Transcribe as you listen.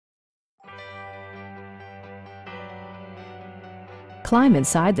climb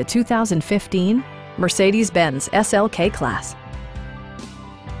inside the 2015 Mercedes-Benz SLK class.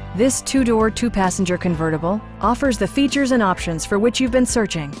 This two-door, two-passenger convertible offers the features and options for which you've been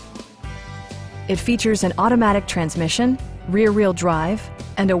searching. It features an automatic transmission, rear-wheel drive,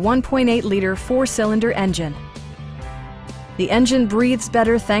 and a 1.8-liter four-cylinder engine. The engine breathes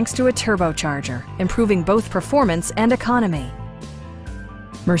better thanks to a turbocharger, improving both performance and economy.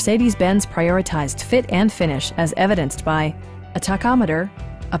 Mercedes-Benz prioritized fit and finish as evidenced by a tachometer,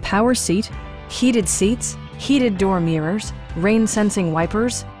 a power seat, heated seats, heated door mirrors, rain-sensing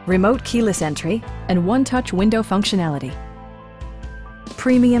wipers, remote keyless entry, and one-touch window functionality.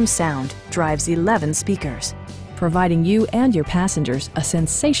 Premium sound drives 11 speakers, providing you and your passengers a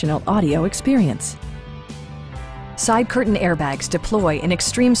sensational audio experience. Side curtain airbags deploy in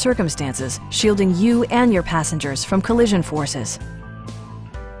extreme circumstances, shielding you and your passengers from collision forces.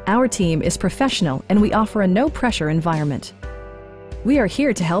 Our team is professional and we offer a no-pressure environment. We are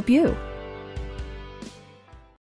here to help you.